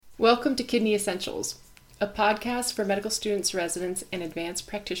Welcome to Kidney Essentials, a podcast for medical students, residents, and advanced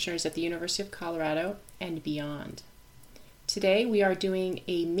practitioners at the University of Colorado and beyond. Today we are doing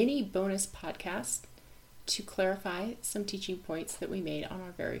a mini bonus podcast to clarify some teaching points that we made on our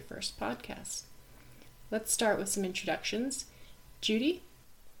very first podcast. Let's start with some introductions. Judy?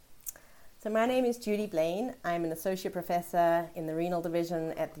 So my name is Judy Blaine. I'm an associate professor in the renal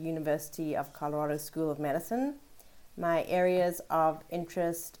division at the University of Colorado School of Medicine. My areas of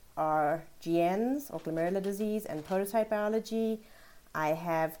interest are GNs, or glomerular disease, and podocyte biology. I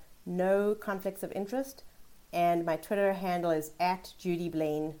have no conflicts of interest, and my Twitter handle is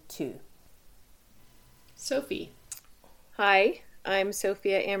 @JudyBlaine2. Sophie? Hi, I'm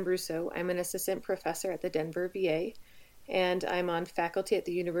Sophia Ambruso. I'm an assistant professor at the Denver VA, and I'm on faculty at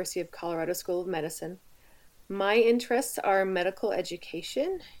the University of Colorado School of Medicine. My interests are medical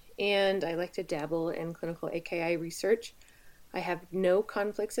education, and I like to dabble in clinical AKI research. I have no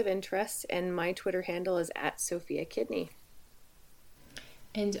conflicts of interest, and my Twitter handle is @SophiaKidney.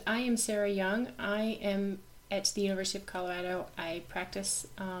 And I am Sarah Young. I am at the University of Colorado. I practice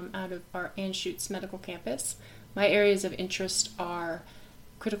out of our Anschutz Medical Campus. My areas of interest are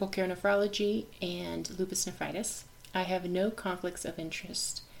critical care nephrology and lupus nephritis. I have no conflicts of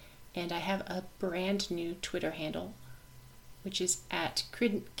interest, and I have a brand new Twitter handle, which is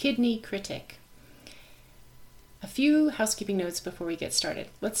 @KidneyCritic. A few housekeeping notes before we get started.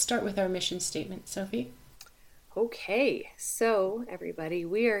 Let's start with our mission statement. Sophie? Okay, so everybody,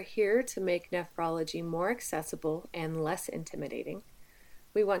 we are here to make nephrology more accessible and less intimidating.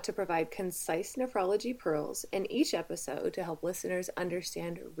 We want to provide concise nephrology pearls in each episode to help listeners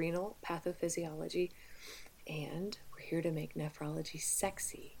understand renal pathophysiology, and we're here to make nephrology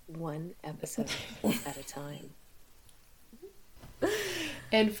sexy, one episode at a time.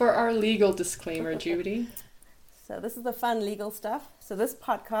 And for our legal disclaimer, Judy? So this is the fun legal stuff. So this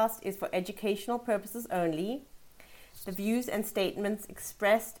podcast is for educational purposes only. The views and statements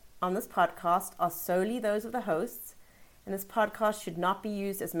expressed on this podcast are solely those of the hosts, and this podcast should not be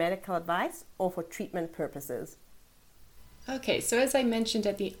used as medical advice or for treatment purposes. Okay, so as I mentioned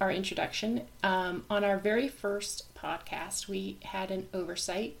at our introduction, on our very first podcast, we had an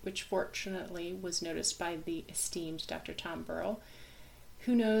oversight, which fortunately was noticed by the esteemed Dr. Tom Burrell,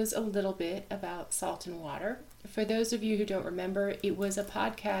 who knows a little bit about salt and water. For those of you who don't remember, it was a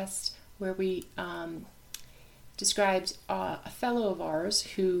podcast where we described a fellow of ours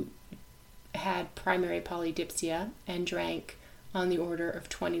who had primary polydipsia and drank on the order of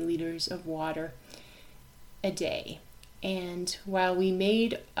 20 liters of water a day. And while we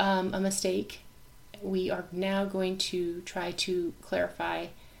made a mistake, we are now going to try to clarify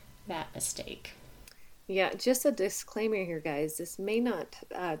that mistake. Yeah, just a disclaimer here, guys. This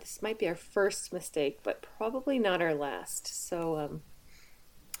might be our first mistake, but probably not our last. So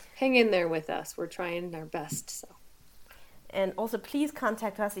hang in there with us. We're trying our best. So. And also, please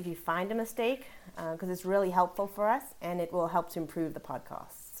contact us if you find a mistake, because it's really helpful for us, and it will help to improve the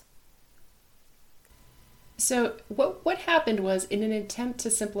podcasts. So what happened was, in an attempt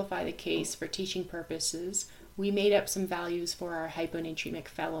to simplify the case for teaching purposes, we made up some values for our hyponatremic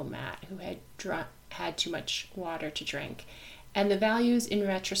fellow Matt, who had too much water to drink. And the values, in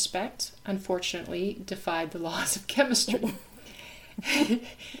retrospect, unfortunately, defied the laws of chemistry.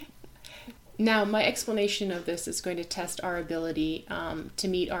 Now, my explanation of this is going to test our ability to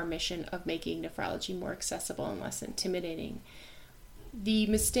meet our mission of making nephrology more accessible and less intimidating. The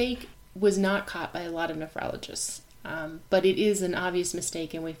mistake was not caught by a lot of nephrologists, but it is an obvious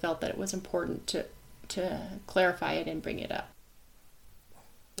mistake, and we felt that it was important to clarify it and bring it up.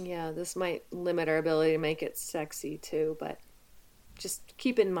 Yeah, this might limit our ability to make it sexy too, but just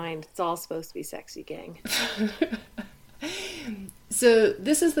keep in mind, it's all supposed to be sexy, gang. So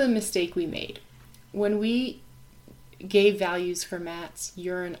this is the mistake we made. When we gave values for Matt's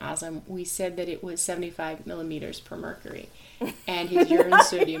urine osm, we said that it was 75 millimeters per mercury, and his urine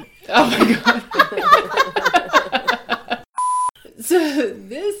sodium... Oh my God. So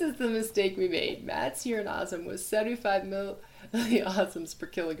this is the mistake we made. Matt's urine osm was 75 milliosms per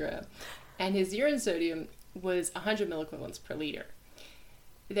kilogram, and his urine sodium was 100 milliequivalents per liter.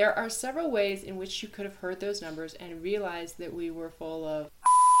 There are several ways in which you could have heard those numbers and realized that we were full of...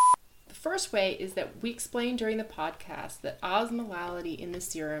 The first way is that we explained during the podcast that osmolality in the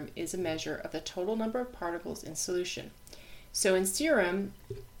serum is a measure of the total number of particles in solution. So in serum,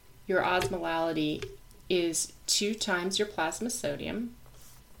 your osmolality is 2 times your plasma sodium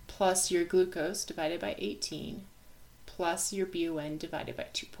plus your glucose divided by 18 plus your BUN divided by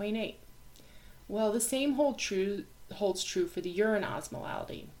 2.8. Well, the same holds true for the urine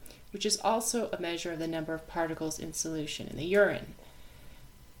osmolality, which is also a measure of the number of particles in solution in the urine.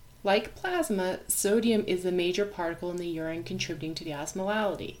 Like plasma, sodium is a major particle in the urine contributing to the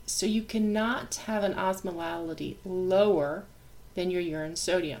osmolality. So you cannot have an osmolality lower than your urine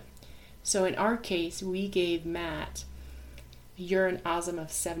sodium. So in our case, we gave Matt a urine osm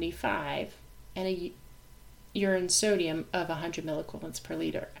of 75 and a urine sodium of 100 milliequivalents per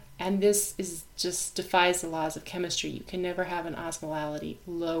liter. And this is just defies the laws of chemistry. You can never have an osmolality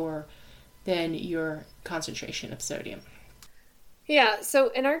lower than your concentration of sodium. Yeah, so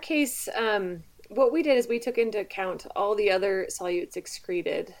in our case, what we did is we took into account all the other solutes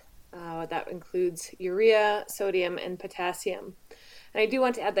excreted. That includes urea, sodium, and potassium. And I do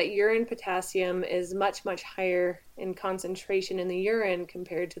want to add that urine potassium is much, much higher in concentration in the urine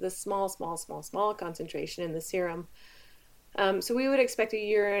compared to the small concentration in the serum. So we would expect a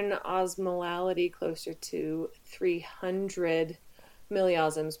urine osmolality closer to 300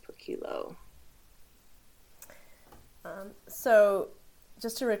 milliosms per kilo. So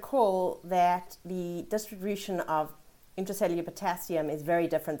just to recall that the distribution of intracellular potassium is very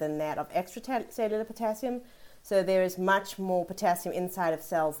different than that of extracellular potassium. So there is much more potassium inside of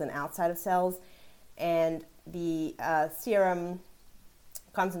cells than outside of cells, and the serum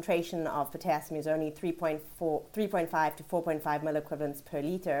concentration of potassium is only 3.5 to 4.5 milliequivalents per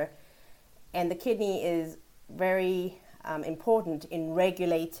liter, and the kidney is very important in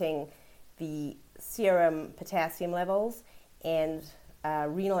regulating the serum potassium levels, and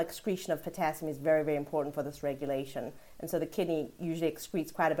renal excretion of potassium is very, very important for this regulation. And so the kidney usually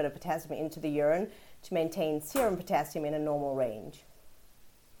excretes quite a bit of potassium into the urine to maintain serum potassium in a normal range.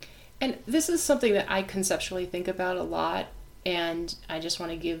 And this is something that I conceptually think about a lot, and I just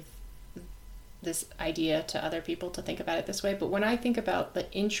want to give this idea to other people to think about it this way. But when I think about the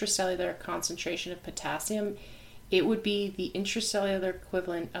intracellular concentration of potassium, it would be the intracellular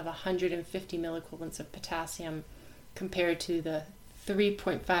equivalent of 150 milliequivalents of potassium compared to the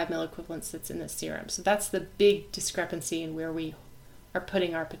 3.5 milliequivalents that's in the serum. So that's the big discrepancy in where we are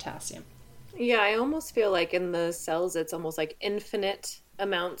putting our potassium. Yeah, I almost feel like in the cells it's almost like infinite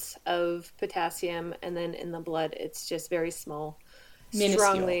amounts of potassium, and then in the blood it's just very small,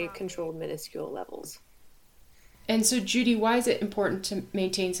 strongly controlled minuscule levels. And so, Judy, why is it important to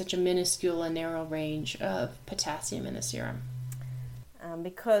maintain such a minuscule and narrow range of potassium in the serum?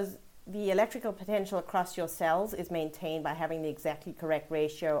 Because the electrical potential across your cells is maintained by having the exactly correct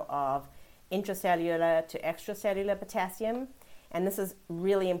ratio of intracellular to extracellular potassium. And this is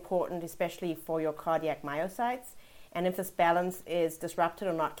really important, especially for your cardiac myocytes. And if this balance is disrupted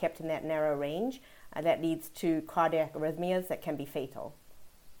or not kept in that narrow range, that leads to cardiac arrhythmias that can be fatal.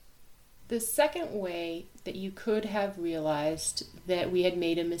 The second way that you could have realized that we had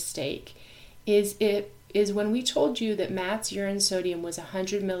made a mistake is when we told you that Matt's urine sodium was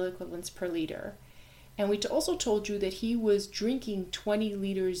 100 milliequivalents per liter. And we also told you that he was drinking 20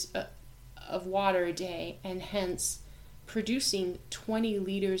 liters of water a day and hence producing 20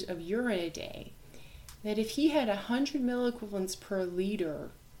 liters of urine a day. That if he had 100 milliequivalents per liter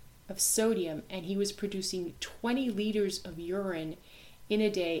of sodium and he was producing 20 liters of urine in a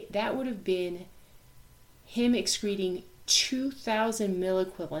day, that would have been him excreting 2,000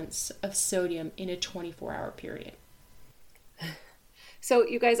 milliequivalents of sodium in a 24-hour period. So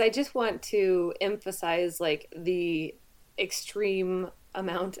you guys, I just want to emphasize like the extreme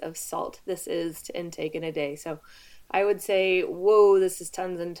amount of salt this is to intake in a day. So I would say, whoa, this is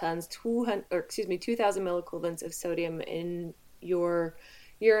tons and tons. 2,000 milliequivalents of sodium in your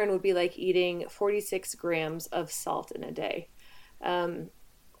urine would be like eating 46 grams of salt in a day.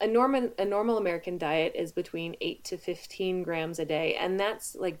 A normal American diet is between 8 to 15 grams a day, and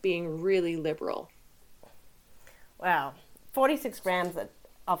that's like being really liberal. Wow, 46 grams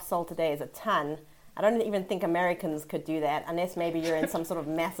of salt a day is a ton. I don't even think Americans could do that unless maybe you're in some sort of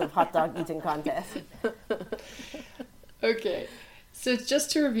massive hot dog eating contest. Okay, so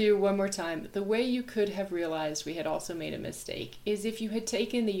just to review one more time, the way you could have realized we had also made a mistake is if you had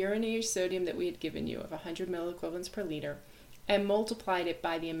taken the urinary sodium that we had given you of 100 milliequivalents per liter and multiplied it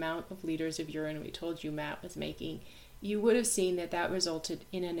by the amount of liters of urine we told you Matt was making, you would have seen that that resulted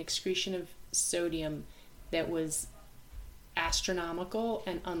in an excretion of sodium that was astronomical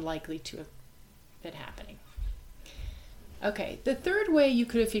and unlikely to have been happening. Okay, the third way you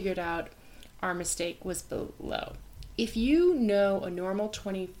could have figured out our mistake was below. If you know a normal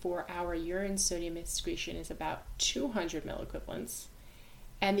 24-hour urine sodium excretion is about 200 milliequivalents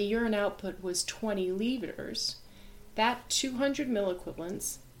and the urine output was 20 liters, that 200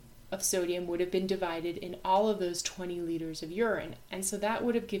 milliequivalents of sodium would have been divided in all of those 20 liters of urine. And so that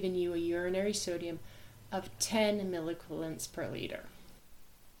would have given you a urinary sodium of 10 milliequivalents per liter.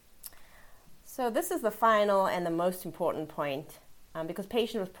 So this is the final and the most important point because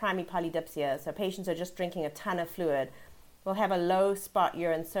patients with primary polydipsia, so patients who are just drinking a ton of fluid, will have a low spot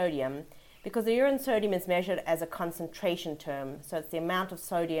urine sodium, because the urine sodium is measured as a concentration term. So it's the amount of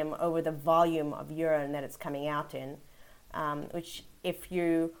sodium over the volume of urine that it's coming out in, which if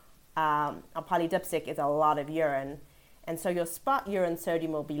you are polydipsic is a lot of urine. And so your spot urine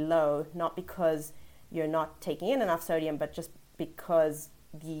sodium will be low, not because you're not taking in enough sodium, but just because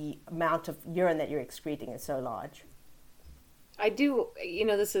the amount of urine that you're excreting is so large. I do,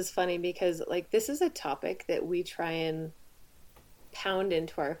 this is funny because this is a topic that we try and pound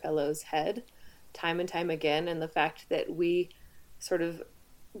into our fellows' head time and time again, and the fact that we sort of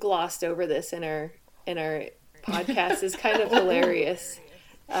glossed over this in our podcast is kind of hilarious.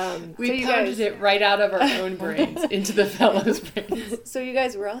 We pounded it right out of our own brains into the fellows' brains. So you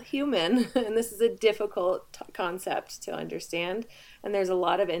guys, we're all human, and this is a difficult concept to understand, and there's a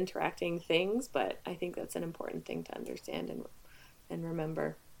lot of interacting things, but I think that's an important thing to understand and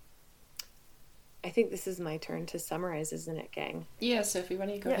remember. I think this is my turn to summarize, isn't it, gang? Yeah, Sophie, why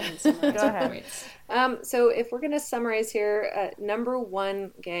don't you go ahead and summarize your points? So if we're going to summarize here, number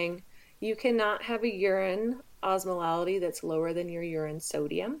one, gang, you cannot have a urine osmolality that's lower than your urine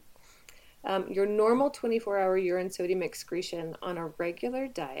sodium. Your normal 24-hour urine sodium excretion on a regular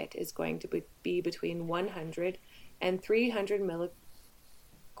diet is going to be between 100 and 300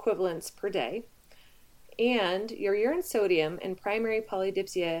 milliequivalents per day. And your urine sodium in primary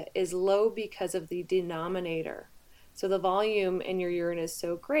polydipsia is low because of the denominator. So the volume in your urine is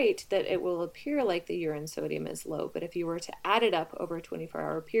so great that it will appear like the urine sodium is low. But if you were to add it up over a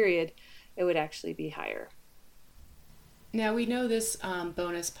 24-hour period, it would actually be higher. Now, we know this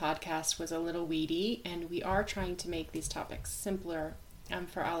bonus podcast was a little weedy, and we are trying to make these topics simpler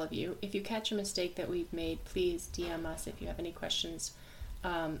for all of you. If you catch a mistake that we've made, please DM us if you have any questions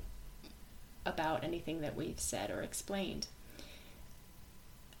about anything that we've said or explained.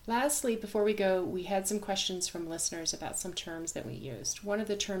 Lastly, before we go, we had some questions from listeners about some terms that we used. One of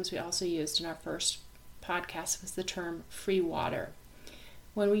the terms we also used in our first podcast was the term free water.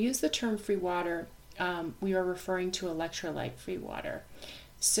 When we use the term free water, we are referring to electrolyte free water.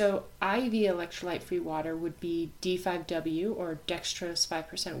 So IV electrolyte free water would be D5W or dextrose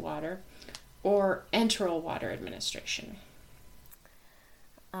 5% water, or enteral water administration.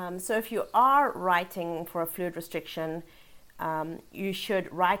 So if you are writing for a fluid restriction, you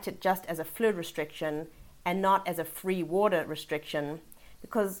should write it just as a fluid restriction and not as a free water restriction,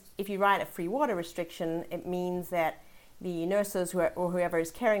 because if you write a free water restriction, it means that the nurses or whoever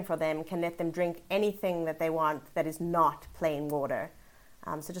is caring for them can let them drink anything that they want that is not plain water.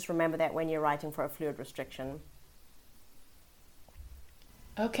 So just remember that when you're writing for a fluid restriction.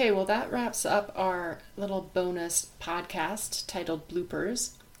 Okay, well that wraps up our little bonus podcast titled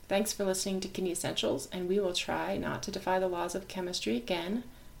Bloopers. Thanks for listening to Kidney Essentials, and we will try not to defy the laws of chemistry again,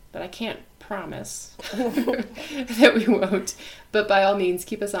 but I can't promise that we won't. But by all means,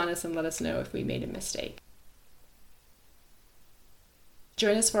 keep us honest and let us know if we made a mistake.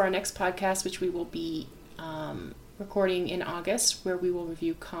 Join us for our next podcast, which we will be recording in August, where we will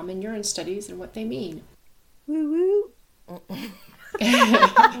review common urine studies and what they mean. Woo woo!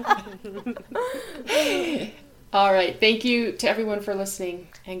 All right. Thank you to everyone for listening,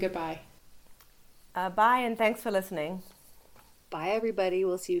 and goodbye. Bye, and thanks for listening. Bye, everybody.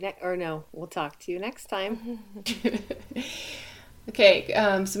 We'll see you we'll talk to you next time. Okay.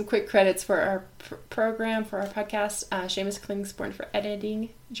 Some quick credits for our program, for our podcast. Seamus Klingsborn for editing,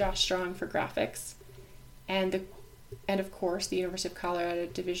 Josh Strong for graphics, and of course, the University of Colorado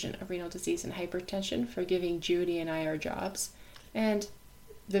Division of Renal Disease and Hypertension for giving Judy and I our jobs, and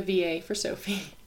the VA for Sophie.